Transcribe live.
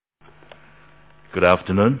Good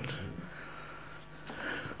afternoon.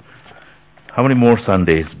 How many more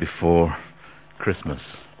Sundays before Christmas?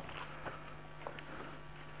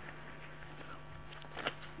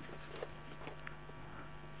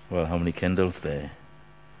 Well, how many candles there?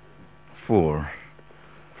 4.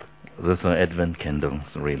 Those are Advent candles,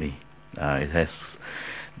 really. It has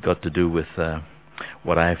got to do with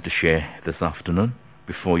what I have to share this afternoon.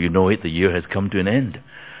 Before you know it, the year has come to an end.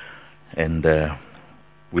 And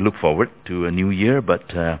we look forward to a new year, but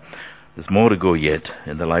there's more to go yet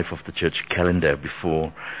in the life of the church calendar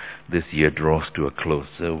before this year draws to a close.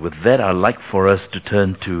 So with that, I'd like for us to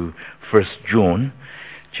turn to 1 John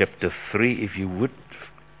chapter 3, if you would.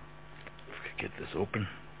 Get this open.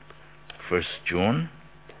 1 John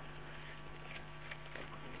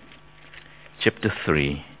chapter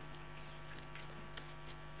 3.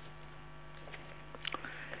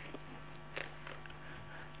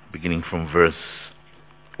 Beginning from verse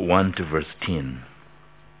 1 to verse 10.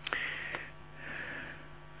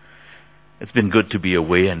 It's been good to be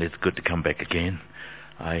away, and it's good to come back again.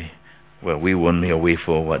 We were only away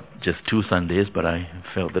for just 2 Sundays, but I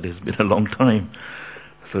felt that it's been a long time.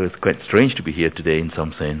 So it's quite strange to be here today in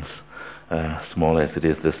some sense, small as it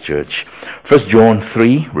is, this church. 1 John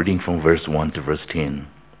 3, reading from verse 1 to verse 10.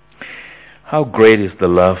 How great is the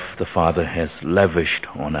love the Father has lavished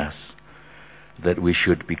on us, that we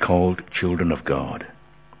should be called children of God.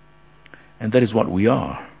 And that is what we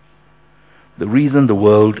are. The reason the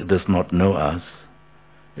world does not know us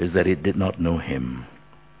is that it did not know Him.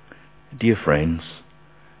 Dear friends,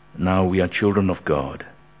 now we are children of God,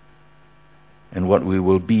 and what we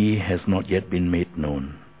will be has not yet been made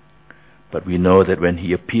known. But we know that when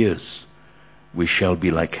He appears, we shall be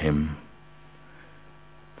like Him.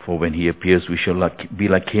 For when He appears, we shall be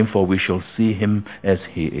like Him, for we shall see Him as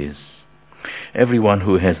He is. Everyone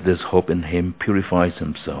who has this hope in Him purifies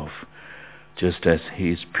himself, just as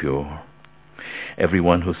He is pure.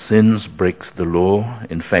 Everyone who sins breaks the law.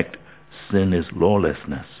 In fact, sin is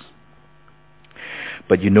lawlessness.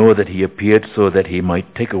 But you know that He appeared so that He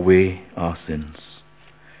might take away our sins.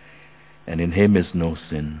 And in Him is no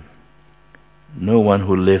sin. No one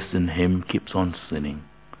who lives in Him keeps on sinning.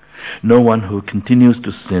 No one who continues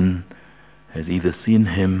to sin has either seen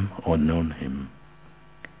Him or known Him.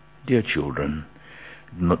 Dear children,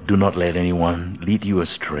 do not let anyone lead you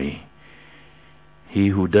astray. He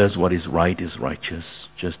who does what is right is righteous,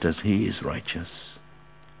 just as He is righteous.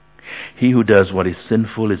 He who does what is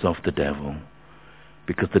sinful is of the devil,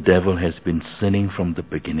 because the devil has been sinning from the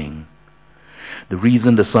beginning. The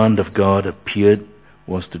reason the Son of God appeared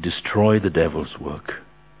was to destroy the devil's work.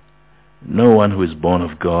 No one who is born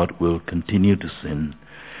of God will continue to sin,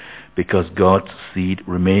 because God's seed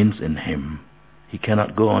remains in him. He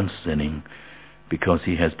cannot go on sinning, because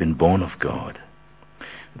he has been born of God.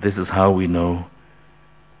 This is how we know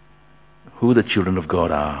who the children of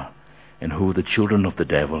God are and who the children of the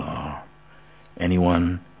devil are.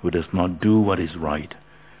 Anyone who does not do what is right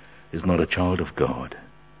is not a child of God,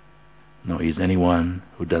 nor is anyone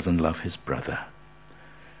who doesn't love his brother.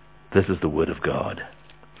 This is the word of God.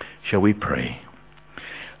 Shall we pray?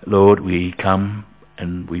 Lord, we come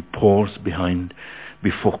and we pause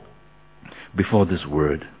before this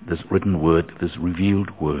word, this written word, this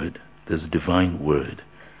revealed word, this divine word.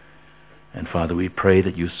 And Father, we pray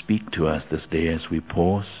that you speak to us this day as we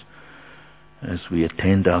pause, as we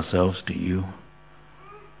attend ourselves to you.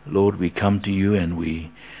 Lord, we come to you and we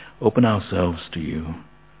open ourselves to you,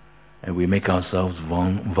 and we make ourselves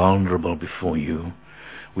vulnerable before you.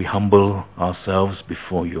 We humble ourselves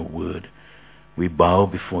before your word. We bow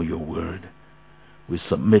before your word. We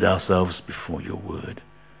submit ourselves before your word.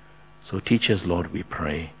 So teach us, Lord, we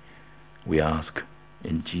pray. We ask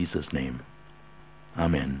in Jesus' name.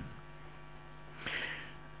 Amen.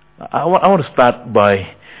 I want to start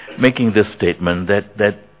by making this statement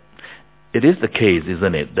that it is the case,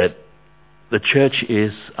 isn't it, that the church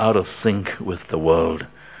is out of sync with the world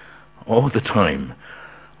all the time.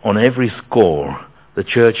 On every score, the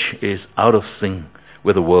church is out of sync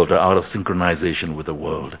with the world, or out of synchronization with the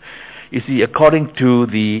world. You see, according to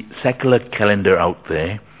the secular calendar out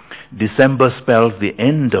there, December spells the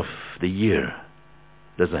end of the year,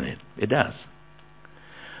 doesn't it? It does.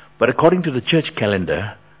 But according to the church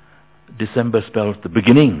calendar, December spells the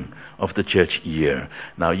beginning of the church year.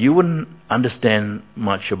 Now, you wouldn't understand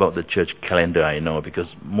much about the church calendar, I know, because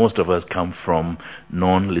most of us come from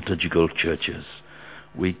non-liturgical churches.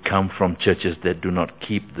 We come from churches that do not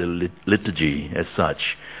keep the liturgy as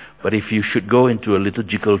such. But if you should go into a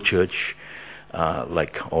liturgical church,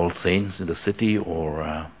 like All Saints in the city,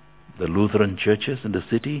 or the Lutheran churches in the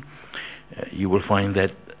city, you will find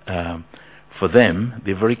that for them,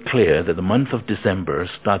 they're very clear that the month of December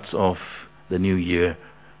starts off the new year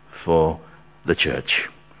for the church.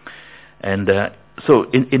 And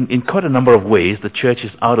so in quite a number of ways, the church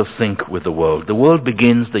is out of sync with the world. The world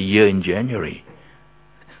begins the year in January,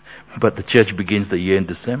 but the church begins the year in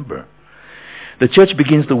December. The church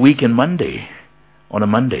begins the week on a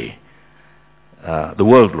Monday. The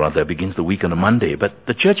world, rather, begins the week on a Monday, but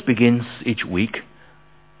the church begins each week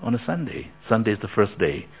on a Sunday. Sunday is the first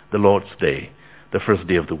day, the Lord's Day, the first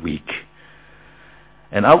day of the week.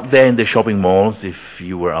 And out there in the shopping malls, if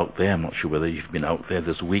you were out there, I'm not sure whether you've been out there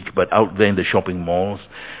this week, but out there in the shopping malls,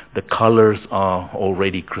 the colors are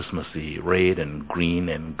already Christmassy, red and green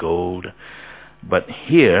and gold. But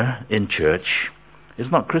here in church,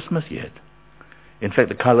 it's not Christmas yet. In fact,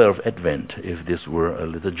 the color of Advent, if this were a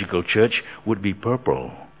liturgical church, would be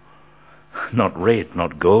purple. Not red,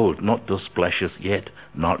 not gold, not those splashes yet,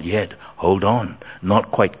 not yet. Hold on,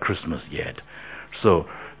 not quite Christmas yet. So,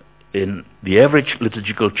 in the average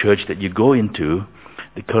liturgical church that you go into,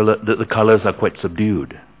 the colors are quite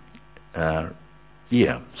subdued.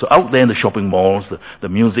 So out there in the shopping malls, the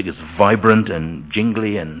music is vibrant and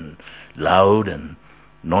jingly and loud and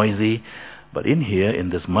noisy. But in here, in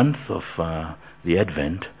this month of the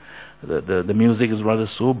Advent, the music is rather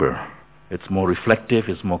sober. It's more reflective,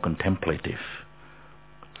 it's more contemplative.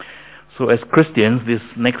 So as Christians, this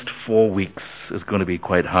next 4 weeks is going to be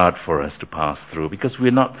quite hard for us to pass through, because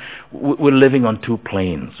we're living on two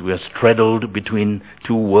planes. We are straddled between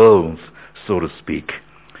two worlds, so to speak.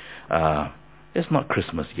 It's not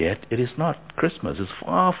Christmas yet. It is not Christmas. It's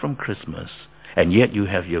far from Christmas. And yet you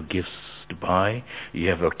have your gifts to buy, you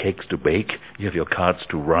have your cakes to bake, you have your cards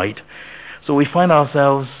to write. So we find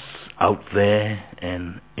ourselves out there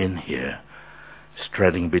and in here,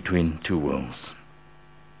 straddling between two worlds.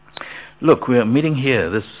 Look, we are meeting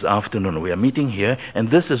here this afternoon. We are meeting here,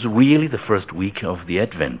 and this is really the first week of the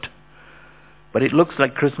Advent. But it looks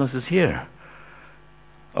like Christmas is here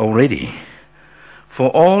already. For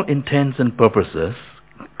all intents and purposes,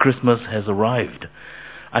 Christmas has arrived.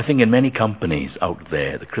 I think in many companies out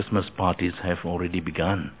there, the Christmas parties have already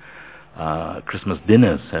begun. Christmas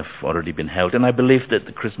dinners have already been held, and I believe that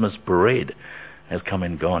the Christmas parade has come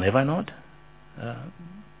and gone. Have I not?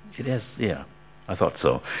 It has, yeah. I thought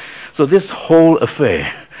so. So this whole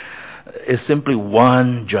affair is simply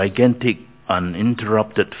one gigantic,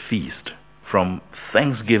 uninterrupted feast from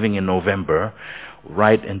Thanksgiving in November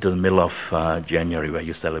right into the middle of January, where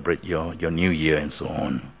you celebrate your New Year and so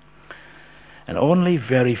on. And only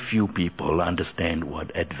very few people understand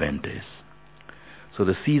what Advent is. So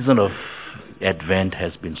the season of Advent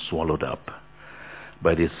has been swallowed up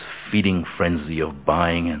by this feeding frenzy of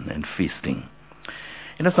buying and feasting.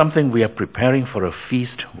 You know something, we are preparing for a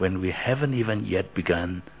feast when we haven't even yet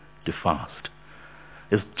begun to fast.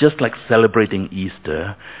 It's just like celebrating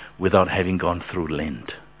Easter without having gone through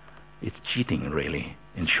Lent. It's cheating, really,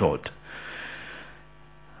 in short.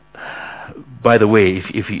 By the way,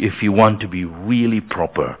 if you want to be really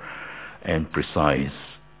proper and precise,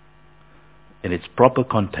 in its proper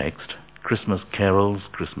context, Christmas carols,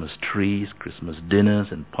 Christmas trees, Christmas dinners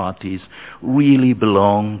and parties really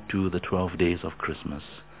belong to the 12 days of Christmas,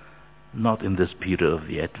 not in this period of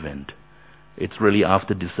the Advent. It's really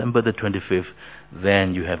after December the 25th,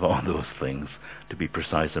 then you have all those things, to be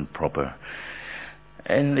precise and proper.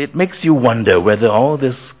 And it makes you wonder whether all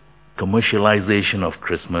this commercialization of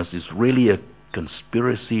Christmas is really a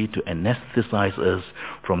conspiracy to anesthetize us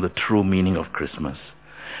from the true meaning of Christmas.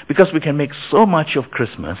 Because we can make so much of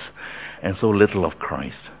Christmas and so little of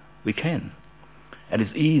Christ. We can. And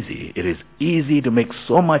it's easy. It is easy to make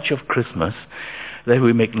so much of Christmas that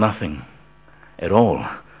we make nothing at all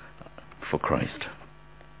for Christ.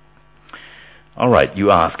 All right,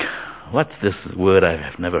 you ask, what's this word I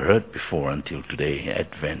have never heard before until today,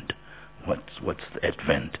 Advent? What's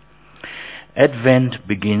Advent? Advent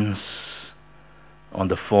begins on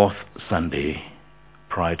the 4th Sunday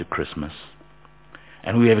prior to Christmas.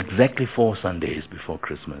 And we have exactly 4 Sundays before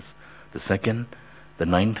Christmas. The 2nd, the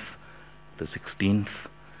 9th, the 16th,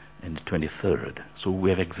 and the 23rd. So we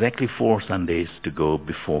have exactly 4 Sundays to go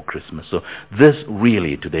before Christmas. So this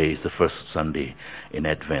really today is the first Sunday in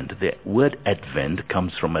Advent. The word Advent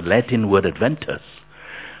comes from a Latin word adventus,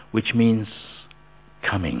 which means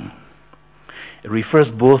coming. It refers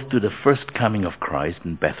both to the first coming of Christ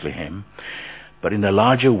in Bethlehem, but in a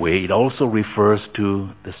larger way it also refers to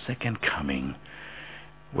the second coming,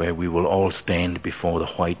 where we will all stand before the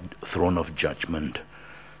white throne of judgment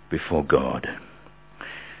before God.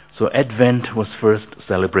 So Advent was first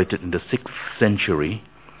celebrated in the 6th century.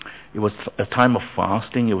 It was a time of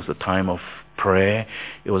fasting. It was a time of prayer.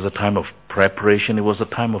 It was a time of preparation. It was a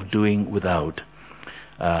time of doing without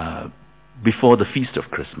before the feast of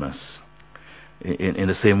Christmas, in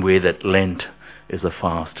the same way that Lent is a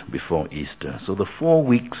fast before Easter. So the 4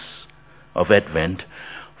 weeks of Advent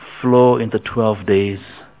flow into 12 days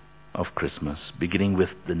of Christmas, beginning with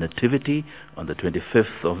the Nativity on the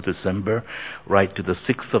 25th of December, right to the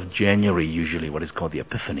 6th of January, usually what is called the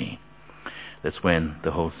Epiphany. That's when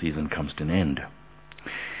the whole season comes to an end.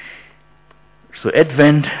 So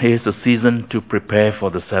Advent is a season to prepare for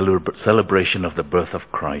the celebration of the birth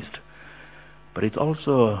of Christ. But it's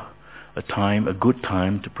also a good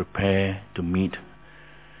time to prepare to meet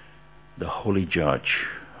the holy judge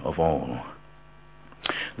of all,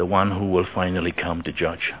 the one who will finally come to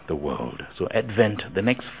judge the world. So Advent, the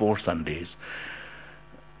next 4 Sundays,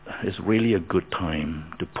 is really a good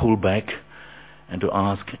time to pull back and to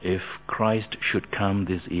ask, if Christ should come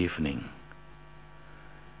this evening,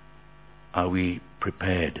 are we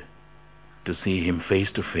prepared to see him face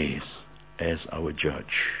to face as our judge?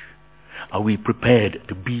 Are we prepared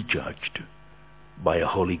to be judged by a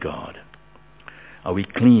holy God? Are we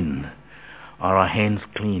clean? Are our hands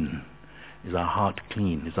clean? Is our heart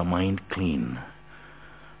clean? Is our mind clean?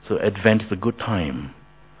 So Advent is a good time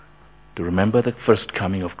to remember the first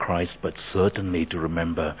coming of Christ, but certainly to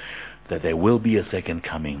remember that there will be a second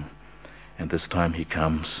coming, and this time he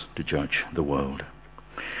comes to judge the world.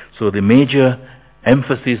 So the major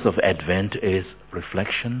emphasis of Advent is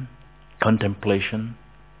reflection, contemplation,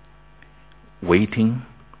 waiting,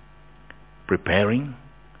 preparing,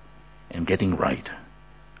 and getting right.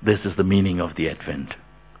 This is the meaning of the Advent.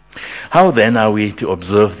 How then are we to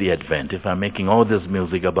observe the Advent? If I'm making all this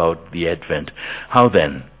music about the Advent, how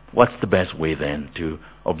then? What's the best way then to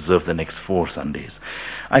observe the next 4 Sundays?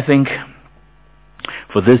 I think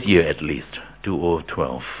for this year at least,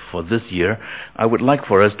 2012, for this year, I would like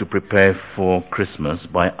for us to prepare for Christmas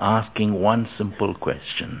by asking one simple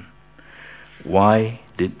question. Why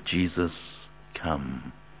did Jesus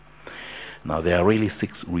come? Now there are really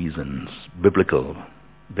 6 reasons, biblical.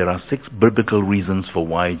 There are 6 biblical reasons for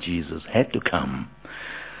why Jesus had to come.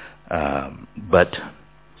 But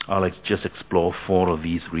I'll just explore 4 of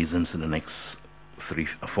these reasons in the next 3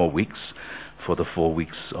 or 4 weeks, for the 4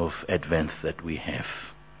 weeks of Advent that we have.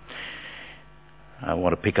 I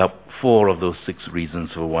want to pick up 4 of those 6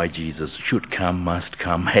 reasons for why Jesus should come, must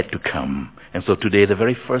come, had to come. And so today, the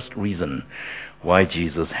very first reason why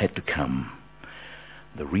Jesus had to come.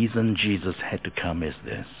 The reason Jesus had to come is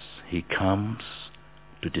this. He comes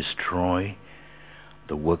to destroy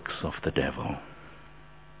the works of the devil.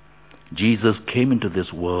 Jesus came into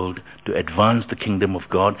this world to advance the kingdom of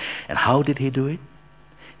God. And how did he do it?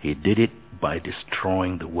 He did it by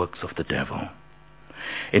destroying the works of the devil.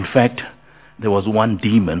 In fact, there was one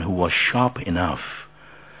demon who was sharp enough.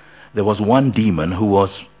 There was one demon who was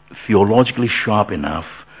theologically sharp enough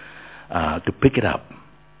to pick it up.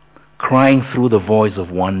 Crying through the voice of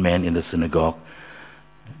one man in the synagogue,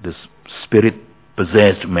 this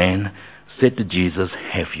spirit-possessed man said to Jesus,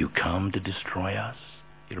 "Have you come to destroy us?"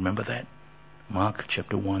 You remember that? Mark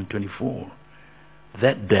chapter 1:24.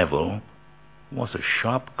 That devil was a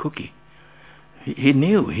sharp cookie. He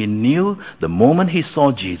knew the moment he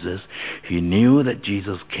saw Jesus, he knew that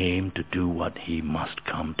Jesus came to do what he must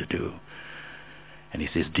come to do. And he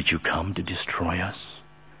says, "Did you come to destroy us?"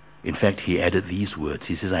 In fact, he added these words.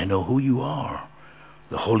 He says, "I know who you are,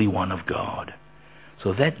 the Holy One of God."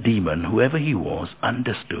 So that demon, whoever he was,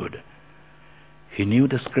 understood. He knew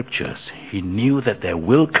the scriptures. He knew that there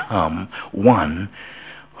will come one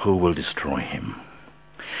who will destroy him.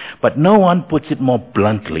 But no one puts it more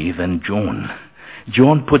bluntly than John.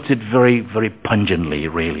 John puts it very, very pungently,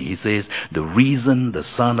 really. He says, the reason the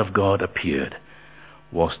Son of God appeared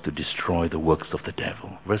was to destroy the works of the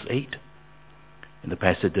devil. Verse 8, in the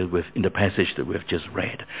passage that we've just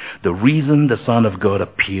read. The reason the Son of God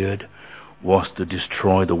appeared was to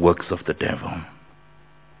destroy the works of the devil.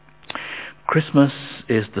 Christmas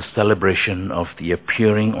is the celebration of the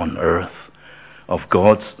appearing on earth of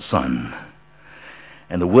God's Son.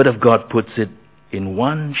 And the Word of God puts it in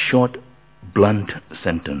one short, blunt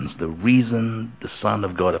sentence. The reason the Son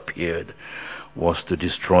of God appeared was to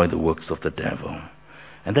destroy the works of the devil.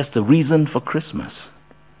 And that's the reason for Christmas.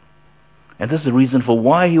 And that's the reason for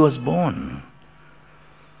why he was born.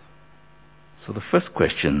 So the first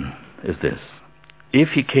question is this. If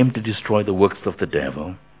he came to destroy the works of the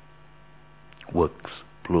devil, works,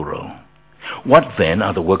 plural, what then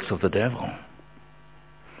are the works of the devil?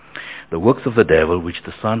 The works of the devil which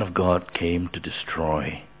the Son of God came to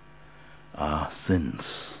destroy are sins.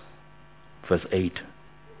 Verse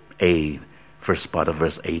 8a first part of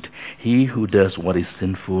verse 8. He who does what is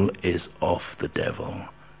sinful is of the devil.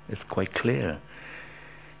 It's quite clear.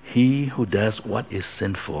 He who does what is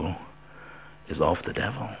sinful is of the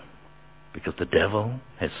devil. Because the devil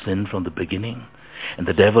has sinned from the beginning. And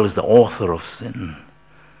the devil is the author of sin.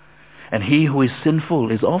 And he who is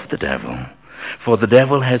sinful is of the devil. For the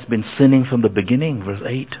devil has been sinning from the beginning, verse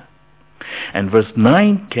 8. And verse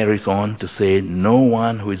 9 carries on to say, no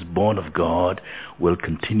one who is born of God will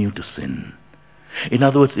continue to sin. In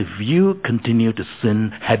other words, if you continue to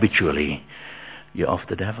sin habitually, you're of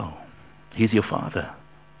the devil. He's your father,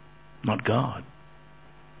 not God.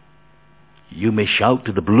 You may shout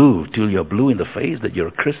to the blue till you're blue in the face that you're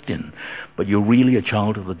a Christian, but you're really a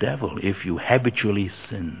child of the devil if you habitually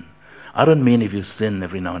sin. I don't mean if you sin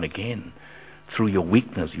every now and again. Through your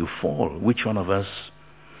weakness you fall. Which one of us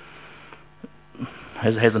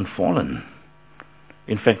hasn't fallen?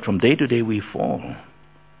 In fact, from day to day we fall.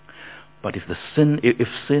 But if sin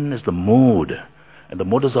is the mode and the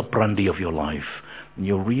modus operandi of your life, then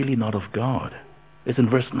you're really not of God. It's in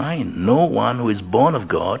verse 9. No one who is born of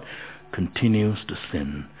God continues to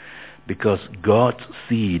sin, because God's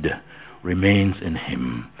seed remains in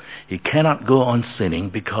him. He cannot go on sinning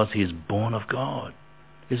because he is born of God.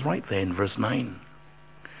 It's right there in verse 9.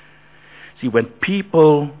 See, when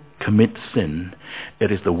people commit sin,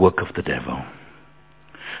 it is the work of the devil.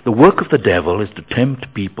 The work of the devil is to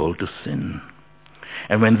tempt people to sin.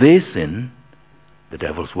 And when they sin, the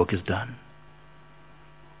devil's work is done.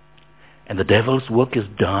 And the devil's work is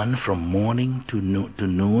done from morning to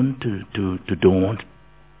noon to dawn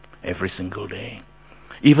every single day.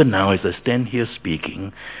 Even now, as I stand here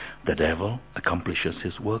speaking, the devil accomplishes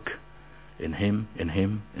his work in him, in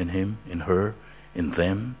him, in him, in her, in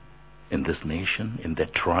them, in this nation, in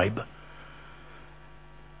that tribe.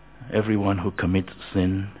 Everyone who commits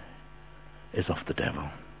sin is of the devil.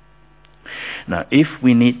 Now, if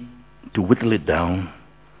we need to whittle it down,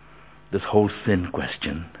 this whole sin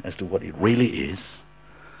question as to what it really is,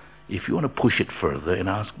 if you want to push it further and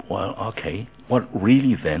ask, well, okay, what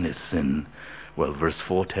really then is sin? Well, verse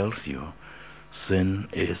 4 tells you, sin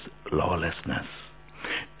is lawlessness.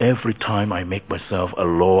 Every time I make myself a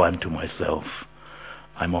law unto myself,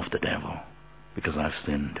 I'm of the devil because I've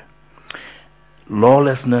sinned.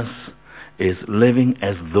 Lawlessness is living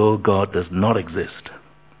as though God does not exist.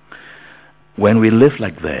 When we live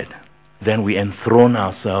like that, then we enthrone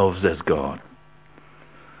ourselves as God.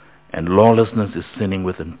 And lawlessness is sinning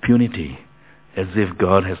with impunity, as if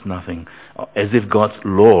God has nothing, as if God's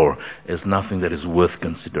law is nothing that is worth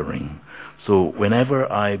considering. So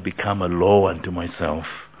whenever I become a law unto myself,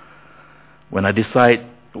 when I decide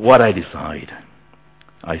what I decide,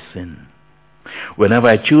 I sin. Whenever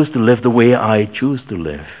I choose to live the way I choose to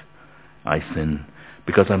live, I sin,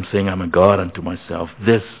 because I'm saying I'm a God unto myself.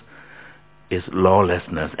 This is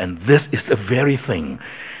lawlessness, and this is the very thing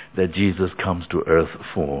that Jesus comes to earth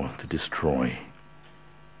for, to destroy.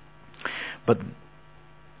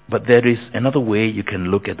 But there is another way you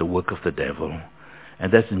can look at the work of the devil,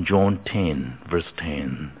 and that's in John 10, verse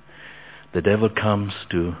 10. The devil comes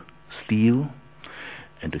to steal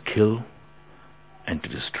and to kill and to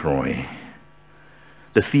destroy.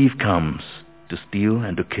 The thief comes to steal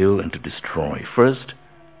and to kill and to destroy. First,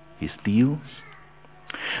 he steals,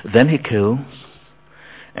 then he kills,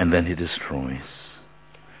 and then he destroys.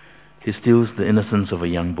 He steals the innocence of a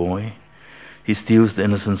young boy. He steals the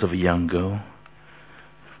innocence of a young girl.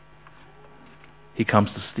 He comes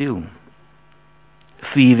to steal.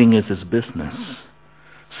 Thieving is his business.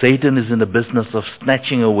 Satan is in the business of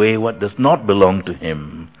snatching away what does not belong to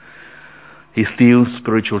him. He steals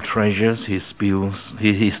spiritual treasures. He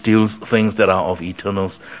steals things that are of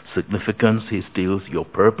eternal significance. He steals your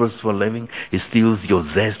purpose for living. He steals your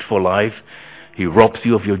zest for life. He robs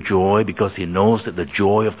you of your joy because he knows that the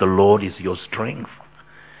joy of the Lord is your strength.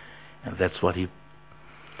 And that's what he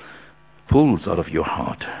pulls out of your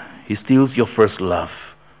heart. He steals your first love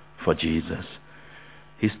for Jesus.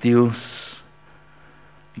 He steals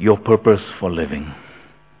your purpose for living,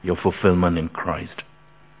 your fulfillment in Christ.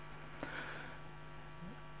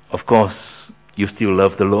 Of course, you still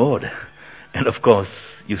love the Lord. And of course,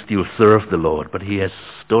 you still serve the Lord. But he has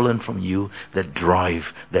stolen from you that drive,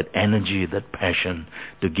 that energy, that passion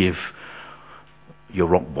to give your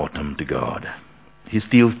rock bottom to God. He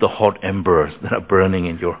steals the hot embers that are burning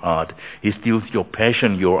in your heart. He steals your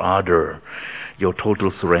passion, your ardor, your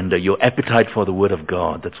total surrender, your appetite for the Word of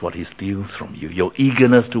God. That's what he steals from you. Your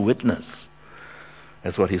eagerness to witness.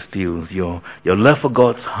 That's what he steals. Your love for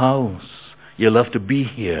God's house. Your love to be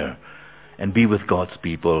here and be with God's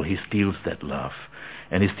people. He steals that love.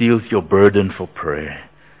 And he steals your burden for prayer.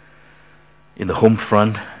 In the home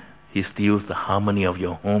front, He steals the harmony of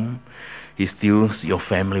your home. He steals your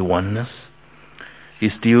family oneness. He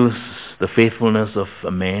steals the faithfulness of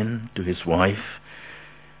a man to his wife.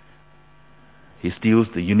 He steals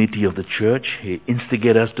the unity of the church. He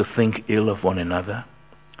instigates us to think ill of one another.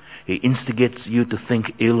 He instigates you to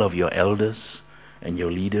think ill of your elders and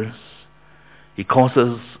your leaders. He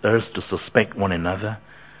causes us to suspect one another.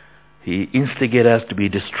 He instigates us to be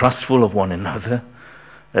distrustful of one another.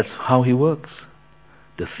 That's how he works.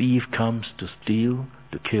 The thief comes to steal,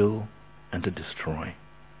 to kill, and to destroy.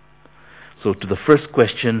 So to the first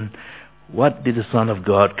question, what did the Son of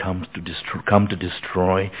God come to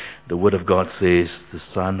destroy? The Word of God says the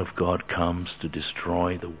Son of God comes to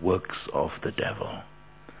destroy the works of the devil.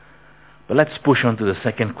 But let's push on to the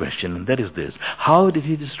second question, and that is this. How did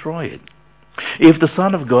he destroy it? If the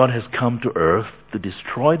Son of God has come to earth to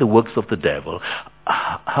destroy the works of the devil,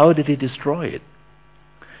 how did he destroy it?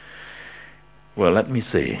 Well, let me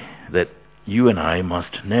say that you and I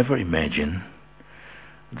must never imagine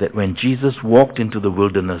that when Jesus walked into the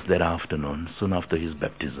wilderness that afternoon, soon after his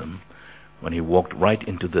baptism, when he walked right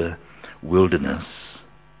into the wilderness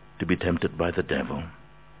to be tempted by the devil,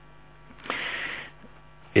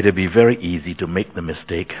 it would be very easy to make the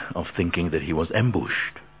mistake of thinking that he was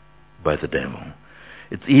ambushed by the devil.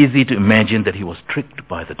 It's easy to imagine that he was tricked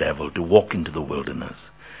by the devil to walk into the wilderness.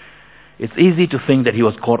 It's easy to think that he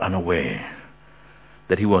was caught unaware,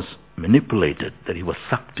 that he was manipulated, that he was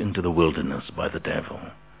sucked into the wilderness by the devil.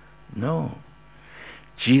 No.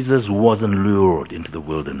 Jesus wasn't lured into the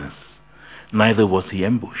wilderness. Neither was he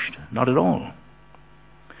ambushed. Not at all.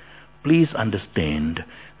 Please understand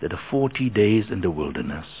that the 40 days in the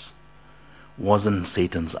wilderness wasn't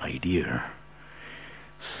Satan's idea.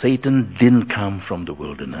 Satan didn't come from the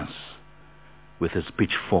wilderness with his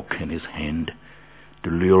pitchfork in his hand to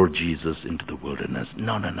lure Jesus into the wilderness.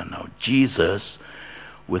 No. Jesus,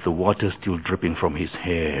 with the water still dripping from his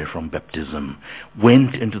hair from baptism,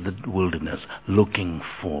 went into the wilderness looking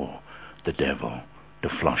for the devil to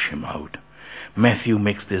flush him out. Matthew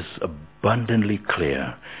makes this abundantly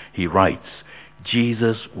clear. He writes,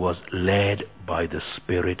 Jesus was led by the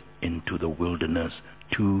Spirit into the wilderness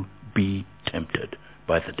to be tempted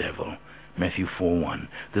by the devil. Matthew 4:1.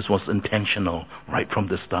 This was intentional right from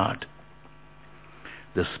the start.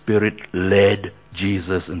 The Spirit led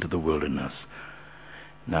Jesus into the wilderness.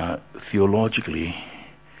 Now, theologically,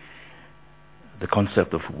 the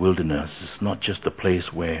concept of wilderness is not just a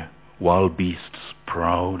place where wild beasts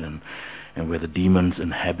prowl and where the demons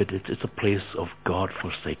inhabit it. It's a place of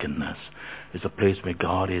God-forsakenness. It's a place where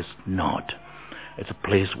God is not. It's a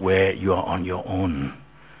place where you are on your own.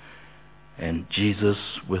 And Jesus,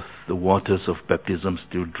 with the waters of baptism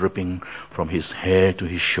still dripping from his hair to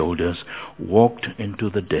his shoulders, walked into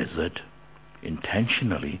the desert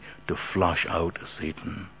intentionally to flush out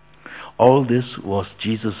Satan. All this was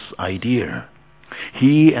Jesus' idea.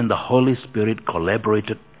 He and the Holy Spirit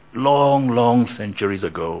collaborated long centuries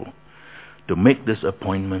ago to make this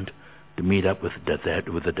appointment to meet up with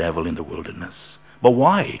the devil in the wilderness. But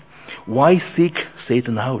why? Why seek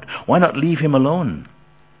Satan out? Why not leave him alone?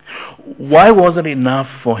 Why wasn't it enough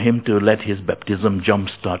for him to let his baptism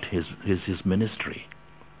jumpstart his ministry?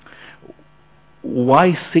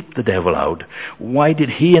 Why seek the devil out? Why did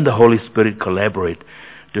he and the Holy Spirit collaborate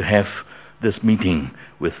to have this meeting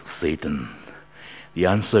with Satan? The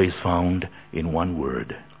answer is found in one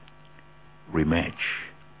word: rematch.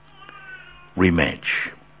 Rematch.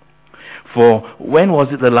 For when was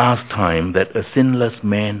it the last time that a sinless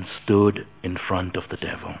man stood in front of the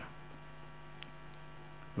devil?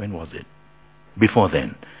 When was it? Before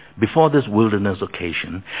then. Before this wilderness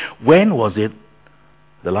occasion. When was it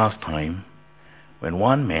the last time when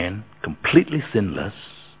one man, completely sinless,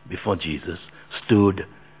 before Jesus, stood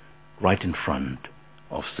right in front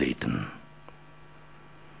of Satan?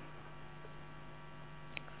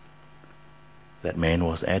 That man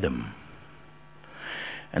was Adam.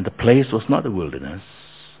 And the place was not a wilderness,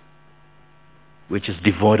 which is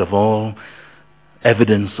devoid of all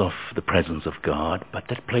evidence of the presence of God, but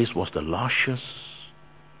that place was the luscious,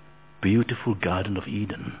 beautiful Garden of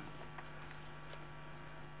Eden.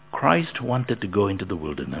 Christ wanted to go into the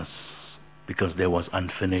wilderness because there was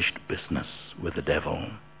unfinished business with the devil.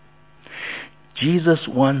 Jesus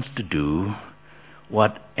wants to do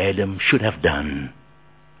what Adam should have done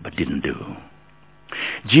but didn't do.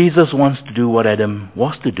 Jesus wants to do what Adam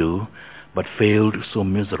was to do but failed so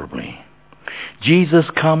miserably. Jesus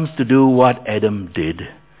comes to do what Adam did,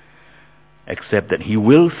 except that he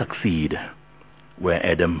will succeed where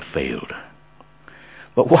Adam failed.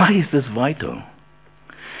 But why is this vital?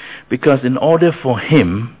 Because in order for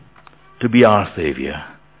him to be our Savior,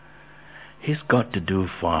 He's got to do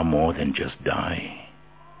far more than just die.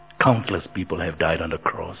 Countless people have died on the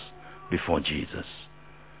cross before Jesus.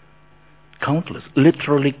 Countless,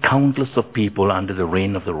 literally countless of people under the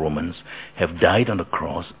reign of the Romans have died on the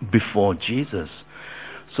cross before Jesus.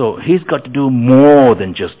 So he's got to do more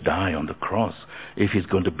than just die on the cross if he's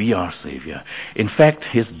going to be our Savior. In fact,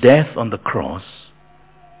 his death on the cross,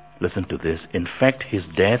 listen to this, in fact, his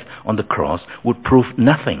death on the cross would prove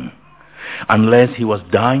nothing unless he was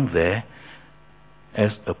dying there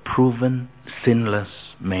as a proven sinless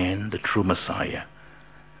man, the true Messiah,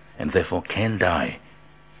 and therefore can die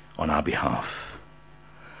on our behalf.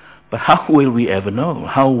 But how will we ever know?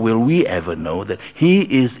 How will we ever know that he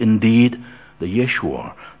is indeed the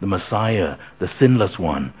Yeshua, the Messiah, the sinless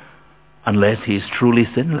one, unless he is truly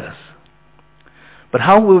sinless? But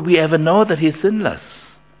how will we ever know that he is sinless?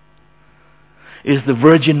 Is the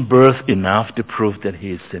virgin birth enough to prove that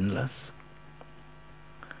he is sinless?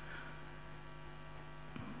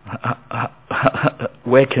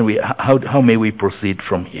 Where can we? How may we proceed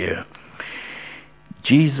from here?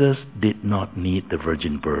 Jesus did not need the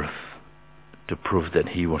virgin birth to prove that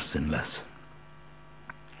he was sinless.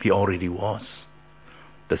 He already was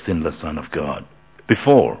the sinless Son of God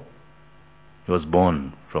before he was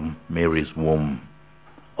born from Mary's womb.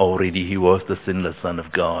 Already he was the sinless Son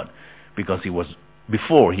of God because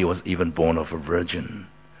before he was even born of a virgin.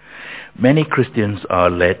 Many Christians are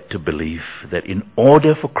led to believe that in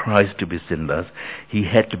order for Christ to be sinless, he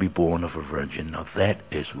had to be born of a virgin. Now that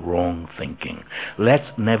is wrong thinking. Let's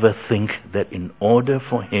never think that in order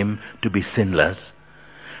for him to be sinless,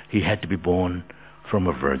 he had to be born from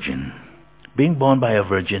a virgin. Being born by a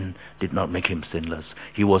virgin did not make him sinless.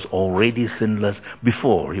 He was already sinless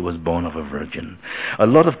before he was born of a virgin. A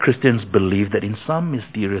lot of Christians believe that in some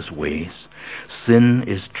mysterious ways, sin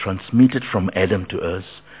is transmitted from Adam to us,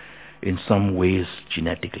 in some ways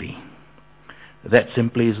genetically. That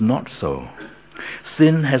simply is not so.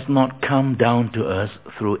 Sin has not come down to us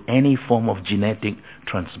through any form of genetic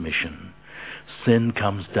transmission. Sin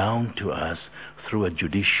comes down to us through a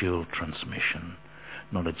judicial transmission.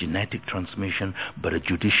 Not a genetic transmission, but a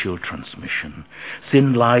judicial transmission.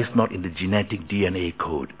 Sin lies not in the genetic DNA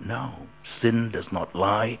code. No, sin does not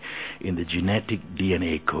lie in the genetic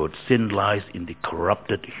DNA code. Sin lies in the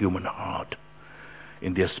corrupted human heart,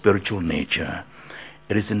 in their spiritual nature.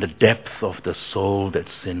 It is in the depth of the soul that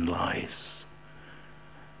sin lies,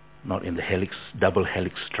 not in the double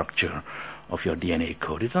helix structure of your DNA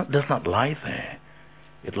code. It does not lie there.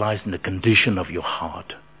 It lies in the condition of your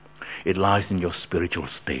heart. It lies in your spiritual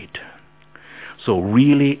state. So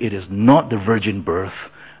really, it is not the virgin birth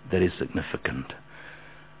that is significant.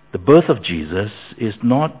 The birth of Jesus is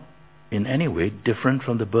not in any way different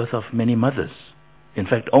from the birth of many mothers. In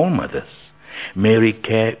fact, all mothers. Mary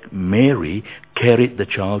carried the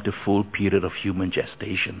child to full period of human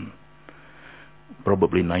gestation,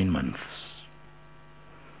 probably 9 months.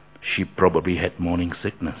 She probably had morning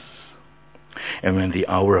sickness. And when the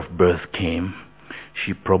hour of birth came,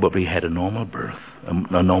 she probably had a normal birth,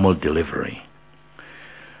 a normal delivery.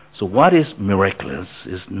 So what is miraculous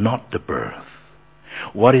is not the birth.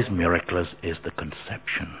 What is miraculous is the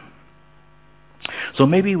conception. So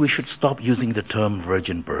maybe we should stop using the term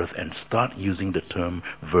virgin birth and start using the term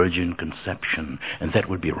virgin conception, and that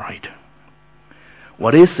would be right.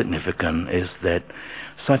 What is significant is that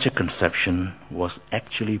such a conception was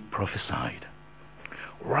actually prophesied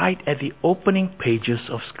right at the opening pages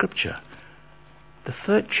of Scripture, the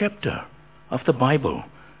 3rd chapter of the Bible.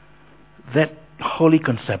 That holy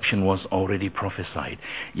conception was already prophesied.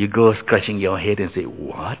 You go scratching your head and say,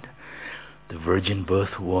 what? The virgin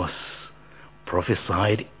birth was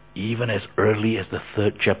prophesied even as early as the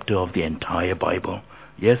 3rd chapter of the entire Bible?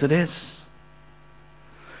 Yes, it is.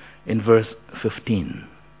 In verse 15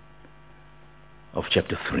 of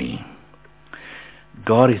chapter 3,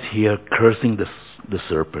 God is here cursing the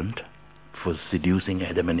serpent for seducing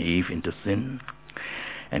Adam and Eve into sin.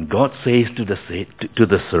 And God says to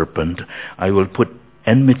the serpent, I will put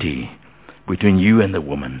enmity between you and the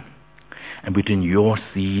woman, and between your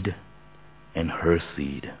seed and her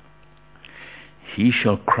seed. He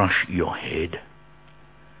shall crush your head,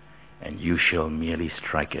 and you shall merely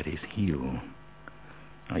strike at his heel.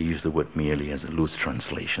 I use the word merely as a loose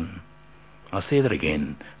translation. I'll say that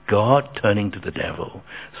again. God, turning to the devil,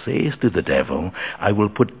 says to the devil, I will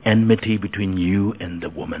put enmity between you and the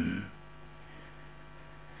woman,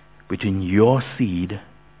 between your seed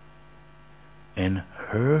and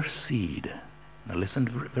her seed. Now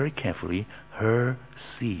listen very carefully. Her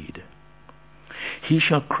seed. He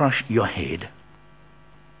shall crush your head.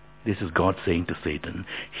 This is God saying to Satan,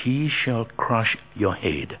 he shall crush your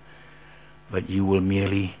head, but you will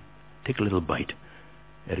merely take a little bite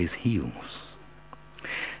at his heels.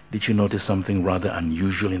 Did you notice something rather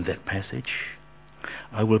unusual in that passage?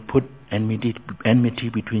 I will put enmity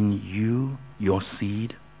between you, your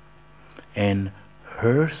seed, and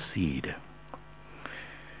her seed.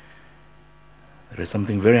 There is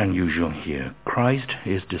something very unusual here. Christ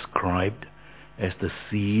is described as the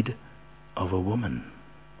seed of a woman.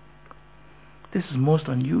 This is most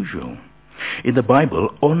unusual. In the Bible,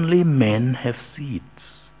 only men have seeds.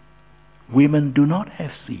 Women do not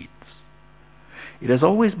have seeds. It has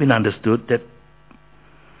always been understood that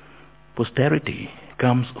posterity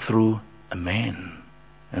comes through a man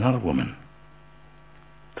and not a woman,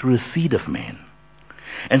 through the seed of man.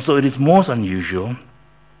 And so it is most unusual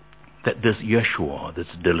that this Yeshua, this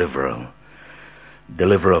deliverer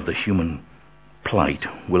of the human plight,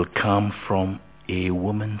 will come from a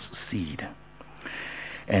woman's seed.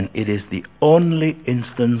 And it is the only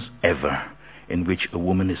instance ever in which a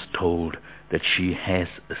woman is told that she has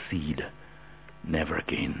a seed. Never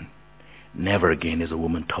again. Never again is a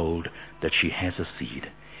woman told that she has a seed.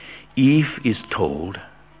 Eve is told,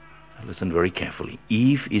 listen very carefully,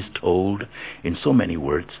 Eve is told in so many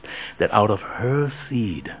words that out of her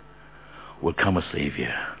seed will come a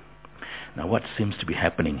Savior. Now what seems to be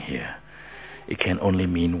happening here? It can only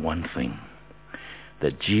mean one thing,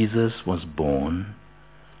 that Jesus was born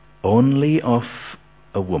only of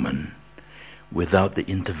a woman without the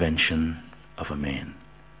intervention of a man.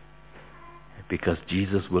 Because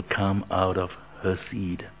Jesus will come out of her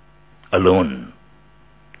seed alone,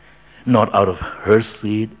 not out of her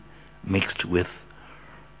seed mixed with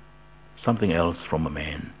something else from a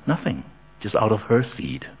man. Nothing, just out of her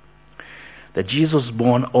seed. That Jesus was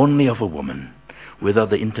born only of a woman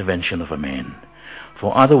without the intervention of a man.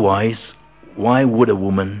 For otherwise, why would a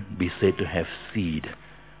woman be said to have seed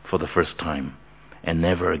for the first time and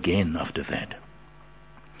never again after that?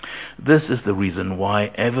 This is the reason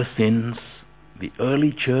why ever since the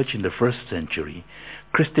early church in the first century,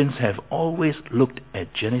 Christians have always looked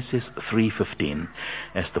at Genesis 3:15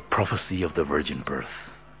 as the prophecy of the virgin birth.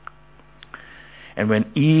 And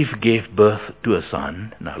when Eve gave birth to a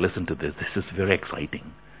son, now listen to this is very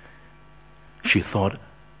exciting. She thought,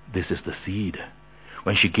 this is the seed.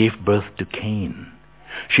 When she gave birth to Cain,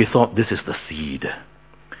 she thought, this is the seed.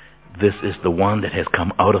 This is the one that has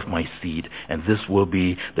come out of my seed, and this will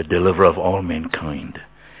be the deliverer of all mankind.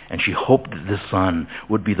 And she hoped that this son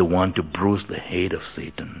would be the one to bruise the head of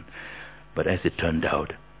Satan. But as it turned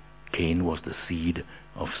out, Cain was the seed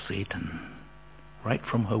of Satan. Right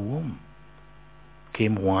from her womb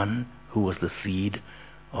came one who was the seed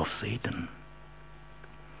of Satan.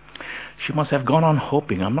 She must have gone on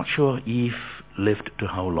hoping. I'm not sure Eve lived to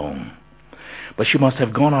how long, but she must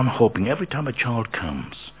have gone on hoping. Every time a child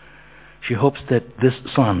comes, she hopes that this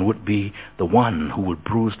son would be the one who would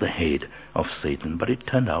bruise the head of Satan. But it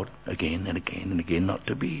turned out again and again and again not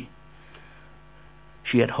to be.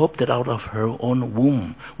 She had hoped that out of her own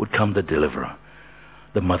womb would come the deliverer,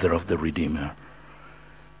 the mother of the Redeemer.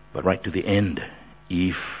 But right to the end,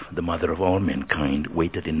 Eve, the mother of all mankind,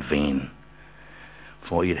 waited in vain.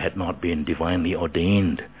 For it had not been divinely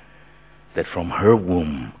ordained that from her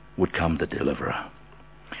womb would come the deliverer.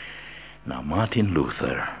 Now Martin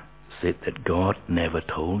Luther said that God never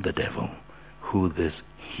told the devil who this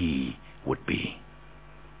he would be.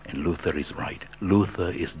 And Luther is right. Luther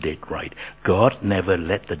is dead right. God never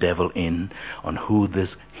let the devil in on who this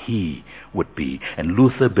he would be. And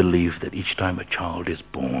Luther believed that each time a child is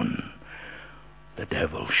born, the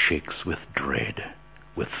devil shakes with dread,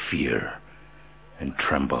 with fear, and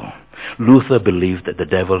tremble. Luther believed that the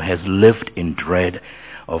devil has lived in dread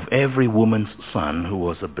of every woman's son who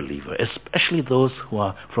was a believer, especially those who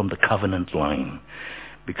are from the covenant line,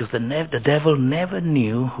 because the devil never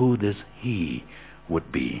knew who this he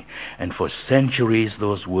would be. And for centuries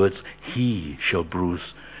those words, he shall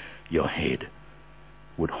bruise your head,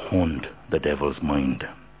 would haunt the devil's mind.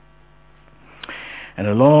 And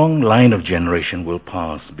a long line of generation will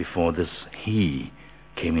pass before this he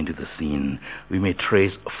came into the scene. We may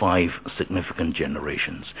trace 5 significant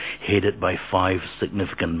generations, headed by 5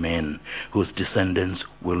 significant men whose descendants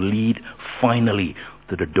will lead finally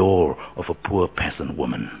to the door of a poor peasant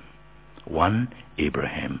woman. 1,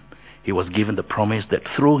 Abraham. He was given the promise that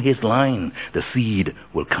through his line the seed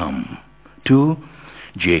will come. 2,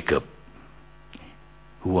 Jacob,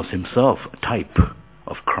 who was himself a type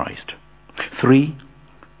of Christ. 3,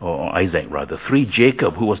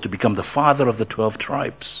 Jacob, who was to become the father of the 12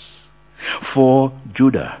 tribes. 4,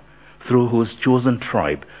 Judah, through whose chosen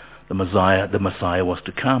tribe the Messiah was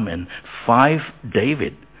to come. And 5,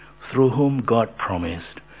 David, through whom God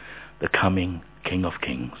promised the coming King of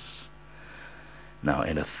Kings. Now,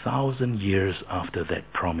 and 1,000 years after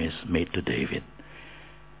that promise made to David,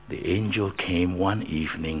 the angel came one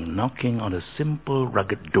evening knocking on a simple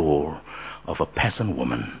rugged door of a peasant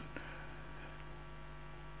woman.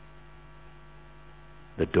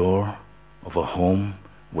 The door of a home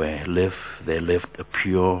where there lived a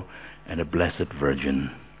pure and a blessed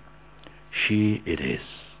virgin. She it is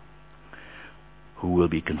who will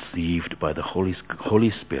be conceived by the Holy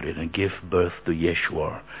Spirit and give birth to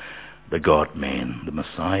Yeshua, the God-man, the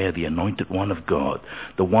Messiah, the anointed one of God,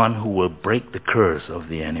 the one who will break the curse of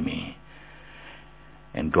the enemy.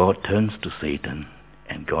 And God turns to Satan,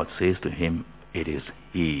 and God says to him, it is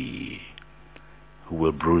he who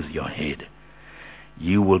will bruise your head.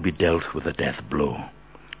 You will be dealt with a death blow,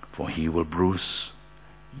 for he will bruise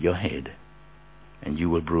your head, and you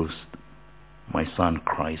will bruise my son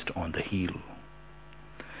Christ on the heel.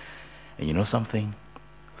 And you know something?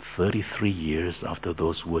 33 years after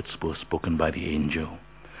those words were spoken by the angel,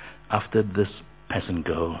 after this peasant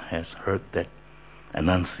girl has heard that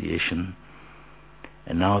annunciation,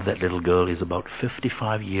 and now that little girl is about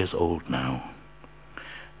 55 years old now,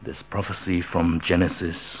 this prophecy from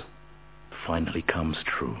Genesis finally comes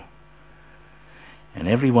true. And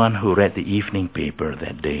everyone who read the evening paper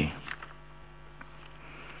that day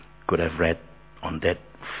could have read on that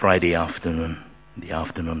Friday afternoon, the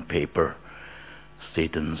afternoon paper,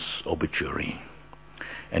 Satan's obituary.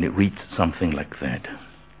 And it reads something like that.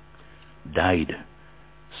 Died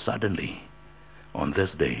suddenly on this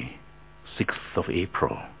day, 6th of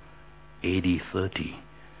April, AD 30,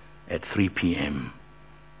 at 3 p.m.,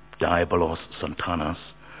 Diabolos Satanas,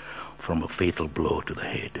 from a fatal blow to the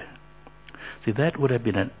head. See, that would have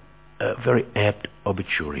been a very apt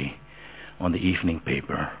obituary on the evening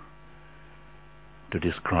paper to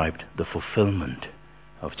describe the fulfillment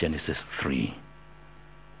of Genesis 3:5.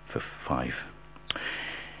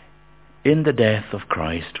 In the death of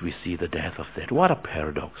Christ, we see the death of death. What a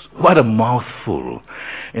paradox. What a mouthful.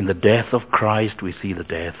 In the death of Christ, we see the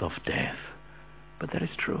death of death. But that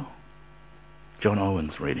is true. John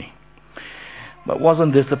Owen's reading. But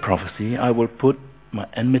wasn't this the prophecy? I will put my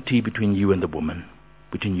enmity between you and the woman,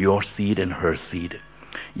 between your seed and her seed.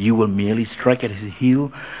 You will merely strike at his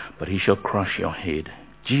heel, but he shall crush your head.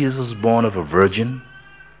 Jesus was born of a virgin.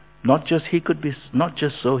 Not just so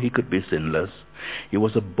he could be sinless. He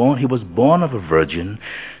was born of a virgin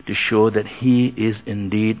to show that he is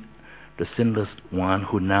indeed the sinless one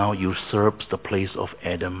who now usurps the place of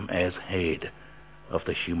Adam as head of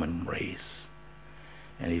the human race.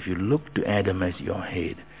 And if you look to Adam as your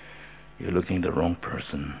head, you're looking at the wrong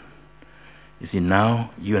person. You see,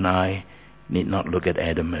 now you and I need not look at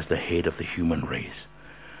Adam as the head of the human race.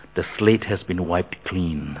 The slate has been wiped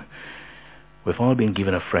clean. We've all been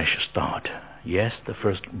given a fresh start. Yes, the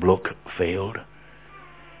first bloke failed,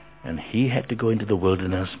 and he had to go into the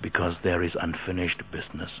wilderness because there is unfinished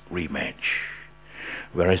business, rematch.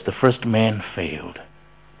 Whereas the first man failed,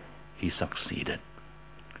 he succeeded.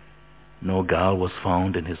 No gall was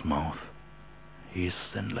found in his mouth. He is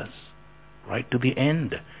sinless. Right to the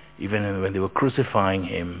end. Even when they were crucifying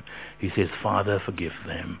him, he says, Father, forgive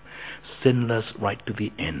them. Sinless right to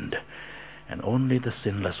the end. And only the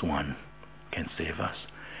sinless one can save us.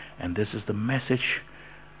 And this is the message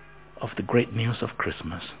of the great news of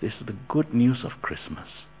Christmas. This is the good news of Christmas.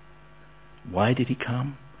 Why did he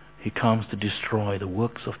come? He comes to destroy the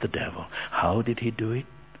works of the devil. How did he do it?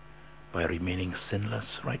 By remaining sinless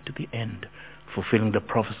right to the end, fulfilling the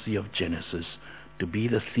prophecy of Genesis, to be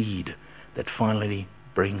the seed that finally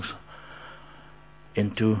brings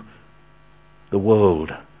into the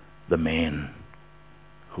world the man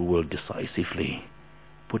who will decisively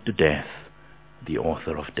put to death the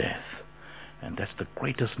author of death. And that's the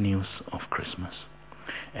greatest news of Christmas.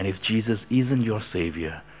 And if Jesus isn't your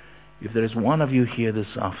Savior, if there is one of you here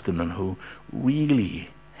this afternoon who really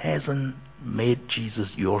hasn't made Jesus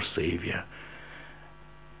your Savior,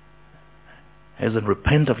 hasn't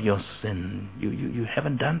repented of your sin, you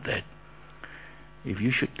haven't done that. If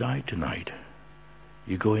you should die tonight,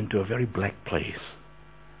 you go into a very black place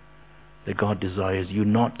that God desires you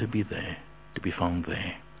not to be there, to be found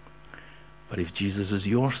there. But if Jesus is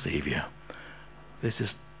your Savior, this is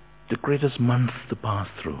the greatest month to pass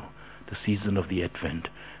through, the season of the Advent,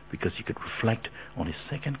 because you could reflect on his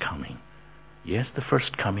second coming. Yes, the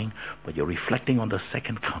first coming, but you're reflecting on the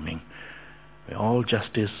second coming, where all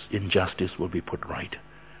injustice will be put right,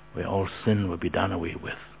 where all sin will be done away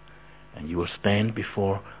with, and you will stand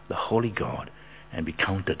before the holy God and be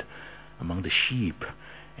counted among the sheep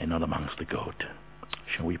and not amongst the goat.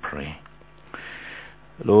 Shall we pray?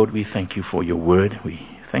 Lord, we thank you for your word. We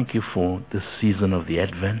thank you for this season of the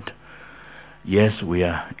Advent. Yes, we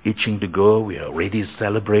are itching to go. We are ready to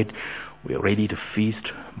celebrate. We are ready to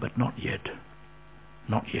feast, but not yet.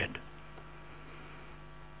 Not yet.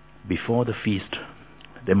 Before the feast,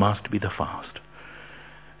 there must be the fast.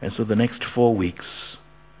 And so the next 4 weeks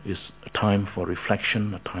is a time for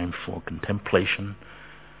reflection, a time for contemplation,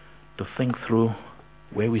 to think through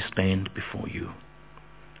where we stand before you,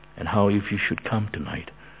 and how, if you should come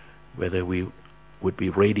tonight, whether we would be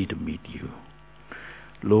ready to meet you.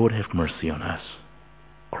 Lord, have mercy on us.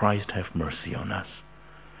 Christ, have mercy on us.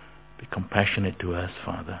 Be compassionate to us,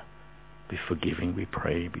 Father. Be forgiving, we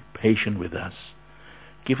pray. Be patient with us.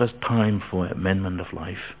 Give us time for amendment of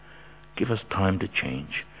life. Give us time to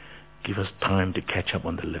change. Give us time to catch up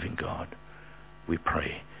on the living God, we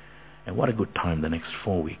pray. And what a good time the next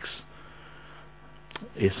 4 weeks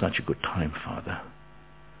is. Such a good time, Father.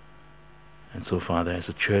 And so, Father, as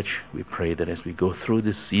a church, we pray that as we go through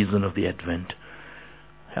this season of the Advent,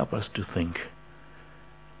 help us to think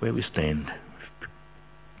where we stand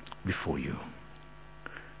before you.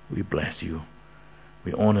 We bless you.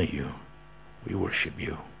 We honor you. We worship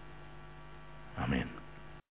you. Amen.